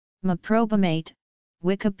Meprobamate,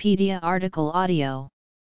 Wikipedia article audio.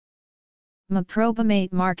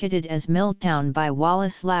 Meprobamate, marketed as Milltown by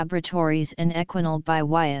Wallace Laboratories and Equinol by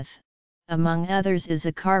Wyeth, among others, is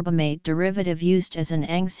a carbamate derivative used as an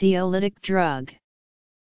anxiolytic drug.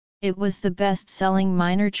 It was the best-selling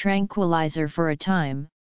minor tranquilizer for a time,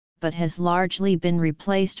 but has largely been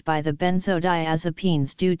replaced by the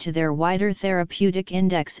benzodiazepines due to their wider therapeutic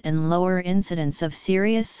index and lower incidence of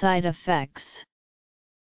serious side effects.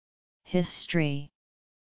 History.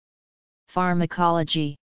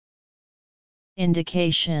 Pharmacology.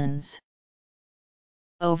 Indications.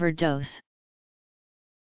 Overdose.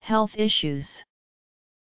 Health issues.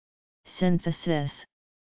 Synthesis.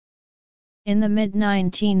 In the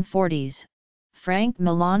mid-1940s, Frank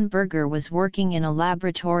Milan Berger was working in a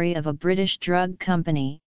laboratory of a British drug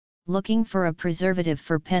company, looking for a preservative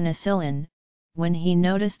for penicillin, when he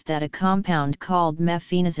noticed that a compound called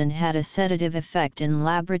mefenazine had a sedative effect in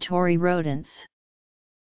laboratory rodents.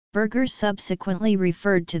 Berger subsequently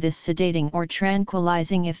referred to this sedating or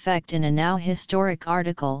tranquilizing effect in a now historic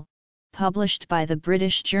article, published by the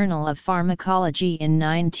British Journal of Pharmacology in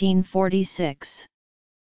 1946.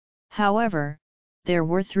 However, there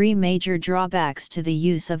were three major drawbacks to the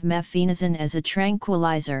use of mefenazine as a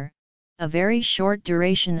tranquilizer: a very short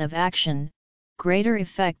duration of action, greater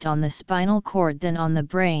effect on the spinal cord than on the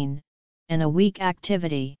brain, and a weak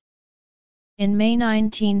activity. In May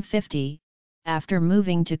 1950, after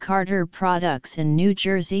moving to Carter Products in New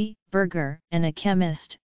Jersey, Berger and a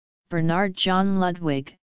chemist, Bernard John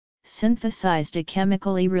Ludwig, synthesized a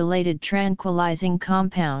chemically related tranquilizing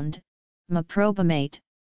compound, meprobamate,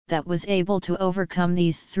 that was able to overcome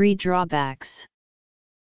these three drawbacks.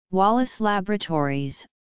 Wallace Laboratories,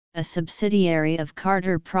 a subsidiary of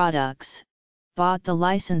Carter Products, bought the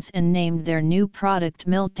license and named their new product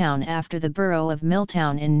Milltown after the borough of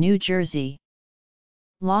Milltown in New Jersey.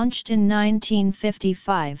 Launched in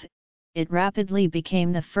 1955, it rapidly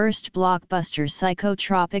became the first blockbuster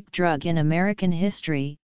psychotropic drug in American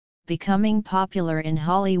history, becoming popular in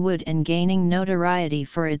Hollywood and gaining notoriety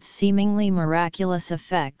for its seemingly miraculous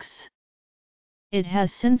effects. It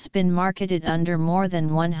has since been marketed under more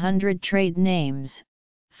than 100 trade names,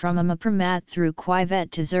 from Meprobamate through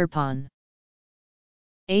Quivet to Zirpon.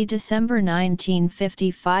 A December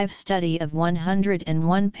 1955 study of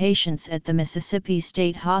 101 patients at the Mississippi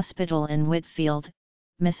State Hospital in Whitfield,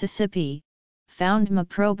 Mississippi, found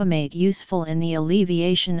meprobamate useful in the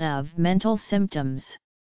alleviation of mental symptoms.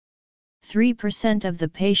 3% of the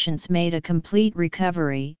patients made a complete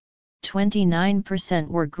recovery, 29%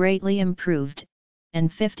 were greatly improved, and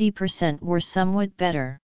 50% were somewhat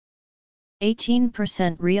better.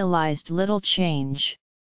 18% realized little change.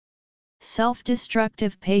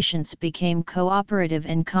 Self-destructive patients became cooperative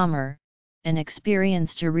and calmer, and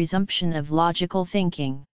experienced a resumption of logical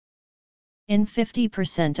thinking. In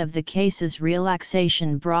 50% of the cases,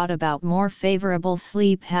 relaxation brought about more favorable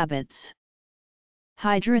sleep habits.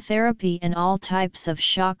 Hydrotherapy and all types of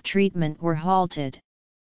shock treatment were halted.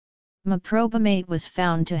 Meprobamate was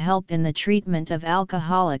found to help in the treatment of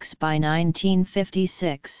alcoholics by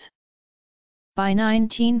 1956. By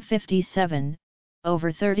 1957,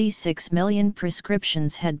 over 36 million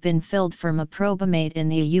prescriptions had been filled for meprobamate in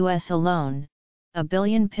the U.S. alone, 1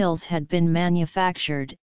 billion pills had been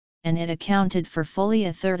manufactured, and it accounted for fully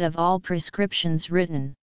a third of all prescriptions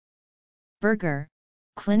written. Berger,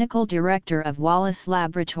 clinical director of Wallace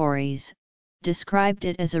Laboratories, described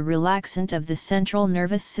it as a relaxant of the central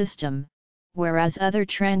nervous system, whereas other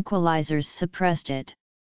tranquilizers suppressed it.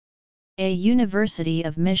 A University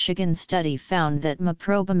of Michigan study found that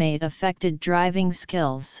meprobamate affected driving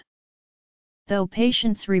skills. Though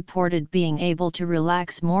patients reported being able to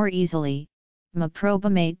relax more easily,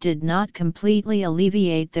 meprobamate did not completely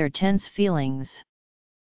alleviate their tense feelings.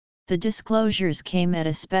 The disclosures came at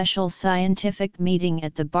a special scientific meeting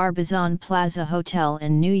at the Barbizon Plaza Hotel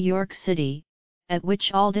in New York City, at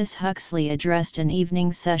which Aldous Huxley addressed an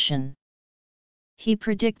evening session. He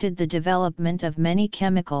predicted the development of many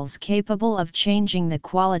chemicals capable of changing the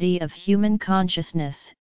quality of human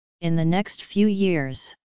consciousness, in the next few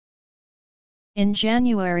years. In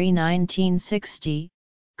January 1960,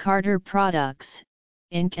 Carter Products,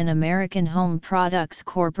 Inc. and American Home Products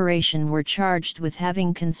Corporation were charged with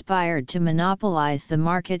having conspired to monopolize the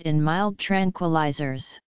market in mild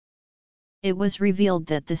tranquilizers. It was revealed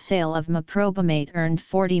that the sale of meprobamate earned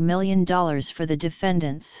 $40 million for the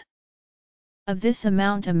defendants. Of this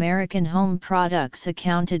amount, American Home Products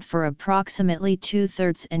accounted for approximately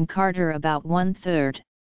 2/3 and Carter about 1/3.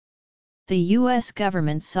 The U.S.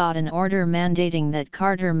 government sought an order mandating that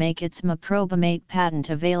Carter make its meprobamate patent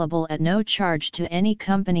available at no charge to any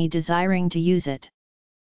company desiring to use it.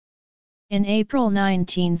 In April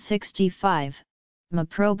 1965,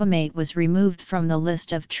 Meprobamate was removed from the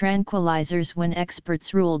list of tranquilizers when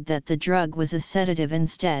experts ruled that the drug was a sedative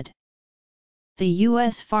instead. The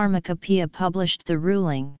U.S. Pharmacopoeia published the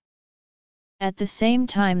ruling. At the same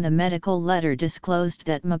time, the medical letter disclosed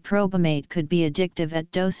that Meprobamate could be addictive at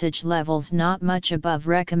dosage levels not much above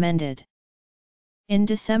recommended. In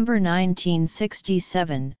December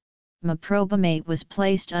 1967, Meprobamate was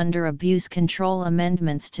placed under abuse control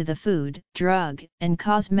amendments to the Food, Drug, and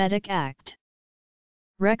Cosmetic Act.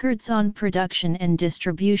 Records on production and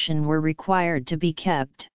distribution were required to be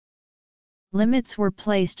kept. Limits were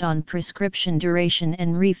placed on prescription duration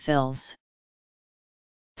and refills.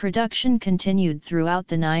 Production continued throughout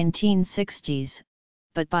the 1960s,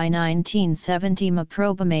 but by 1970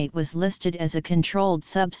 Meprobamate was listed as a controlled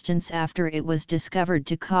substance after it was discovered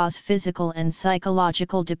to cause physical and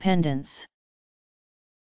psychological dependence.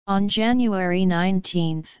 On January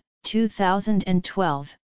 19,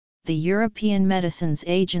 2012, the European Medicines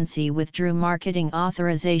Agency withdrew marketing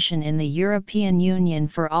authorization in the European Union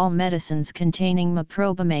for all medicines containing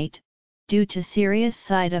Meprobamate, due to serious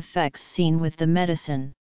side effects seen with the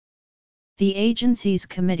medicine. The agency's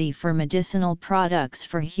Committee for Medicinal Products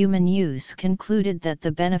for Human Use concluded that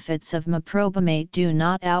the benefits of Meprobamate do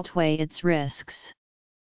not outweigh its risks.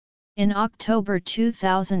 In October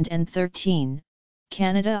 2013,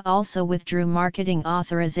 Canada also withdrew marketing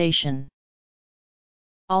authorization.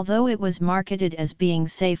 Although it was marketed as being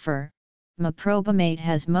safer, Meprobamate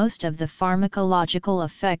has most of the pharmacological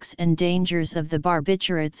effects and dangers of the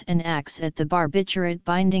barbiturates and acts at the barbiturate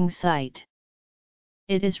binding site.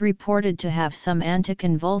 It is reported to have some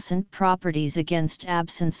anticonvulsant properties against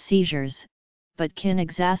absence seizures, but can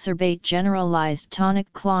exacerbate generalized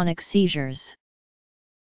tonic-clonic seizures.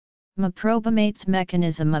 Meprobamate's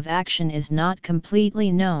mechanism of action is not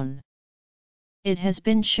completely known. It has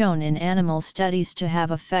been shown in animal studies to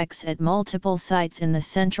have effects at multiple sites in the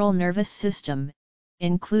central nervous system,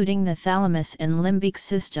 including the thalamus and limbic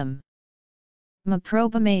system.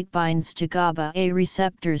 Meprobamate binds to GABA-A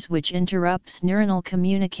receptors, which interrupts neuronal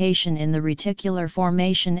communication in the reticular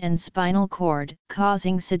formation and spinal cord,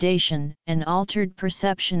 causing sedation and altered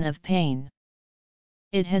perception of pain.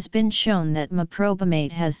 It has been shown that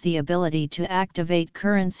Meprobamate has the ability to activate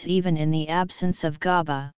currents even in the absence of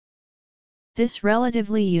GABA. This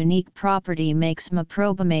relatively unique property makes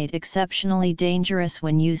Meprobamate exceptionally dangerous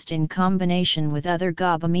when used in combination with other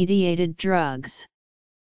GABA-mediated drugs.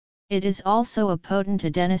 It is also a potent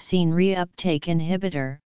adenosine reuptake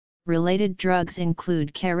inhibitor. Related drugs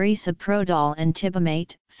include carisoprodol and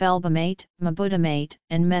tibamate, felbamate, mebutamate,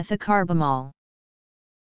 and methocarbamol.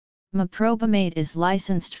 Meprobamate is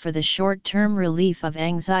licensed for the short-term relief of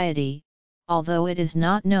anxiety, although it is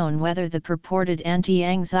not known whether the purported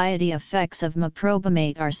anti-anxiety effects of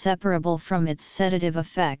Meprobamate are separable from its sedative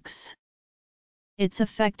effects. Its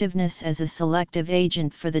effectiveness as a selective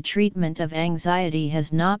agent for the treatment of anxiety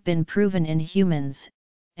has not been proven in humans,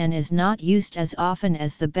 and is not used as often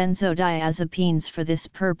as the benzodiazepines for this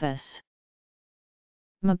purpose.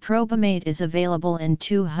 Meprobamate is available in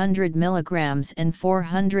 200 mg and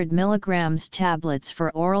 400 mg tablets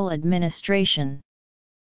for oral administration.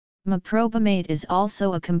 Meprobamate is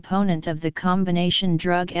also a component of the combination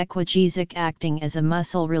drug equagesic, acting as a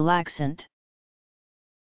muscle relaxant.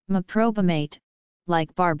 Meprobamate,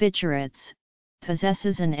 like barbiturates,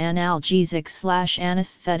 possesses an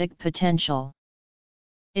analgesic/anesthetic potential.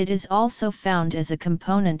 It is also found as a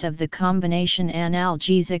component of the combination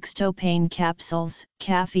analgesic stopain capsules,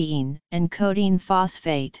 caffeine, and codeine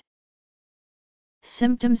phosphate.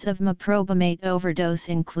 Symptoms of Meprobamate overdose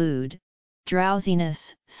include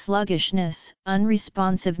drowsiness, sluggishness,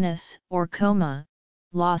 unresponsiveness, or coma,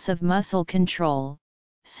 loss of muscle control,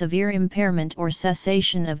 severe impairment or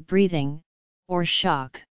cessation of breathing, or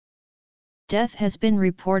shock. Death has been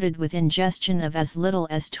reported with ingestion of as little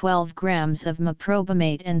as 12 grams of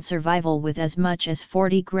Meprobamate and survival with as much as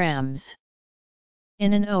 40 grams.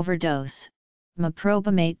 In an overdose,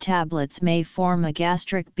 Meprobamate tablets may form a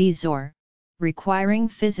gastric bezoar, requiring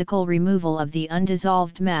physical removal of the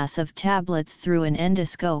undissolved mass of tablets through an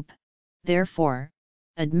endoscope. Therefore,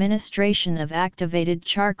 administration of activated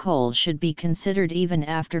charcoal should be considered even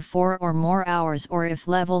after 4 or more hours or if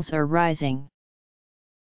levels are rising.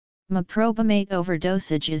 Meprobamate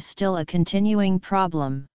overdosage is still a continuing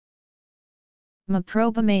problem.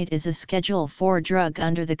 Meprobamate is a Schedule IV drug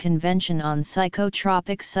under the Convention on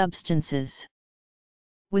Psychotropic Substances.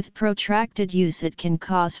 With protracted use, it can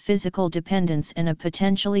cause physical dependence and a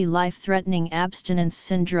potentially life-threatening abstinence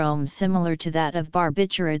syndrome similar to that of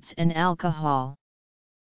barbiturates and alcohol.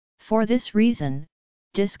 For this reason,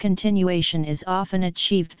 discontinuation is often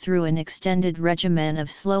achieved through an extended regimen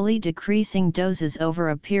of slowly decreasing doses over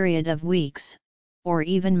a period of weeks, or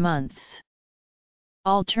even months.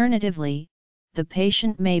 Alternatively, the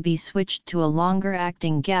patient may be switched to a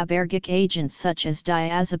longer-acting GABAergic agent such as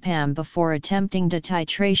diazepam before attempting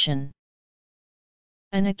detitration.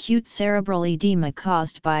 An acute cerebral edema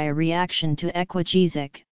caused by a reaction to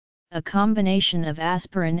equagesic, a combination of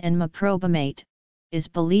aspirin and meprobamate, is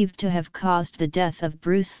believed to have caused the death of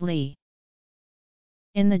Bruce Lee.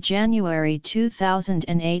 In the January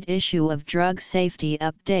 2008 issue of Drug Safety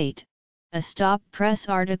Update, a Stop Press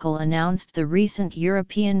article announced the recent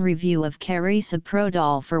European review of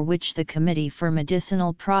carisoprodol, for which the Committee for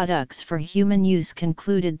Medicinal Products for Human Use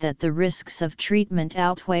concluded that the risks of treatment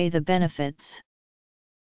outweigh the benefits.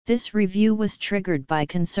 This review was triggered by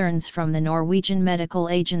concerns from the Norwegian Medical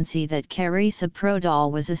Agency that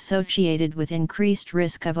carisoprodol was associated with increased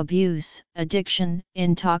risk of abuse, addiction,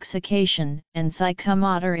 intoxication, and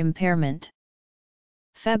psychomotor impairment.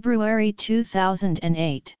 February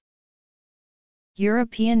 2008.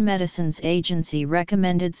 European Medicines Agency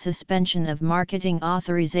recommended suspension of marketing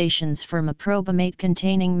authorizations for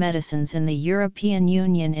meprobamate-containing medicines in the European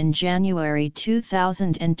Union in January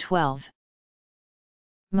 2012.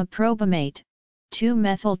 Meprobamate,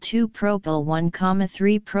 2-methyl-2-propyl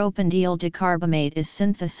 1,3-propanediol dicarbamate, is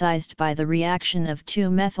synthesized by the reaction of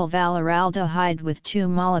 2-methylvaleraldehyde with 2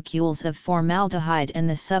 molecules of formaldehyde and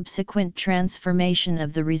the subsequent transformation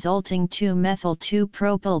of the resulting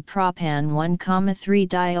 2-methyl-2-propyl propan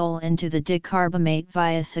 1,3-diol into the dicarbamate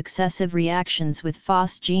via successive reactions with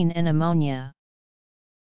phosgene and ammonia.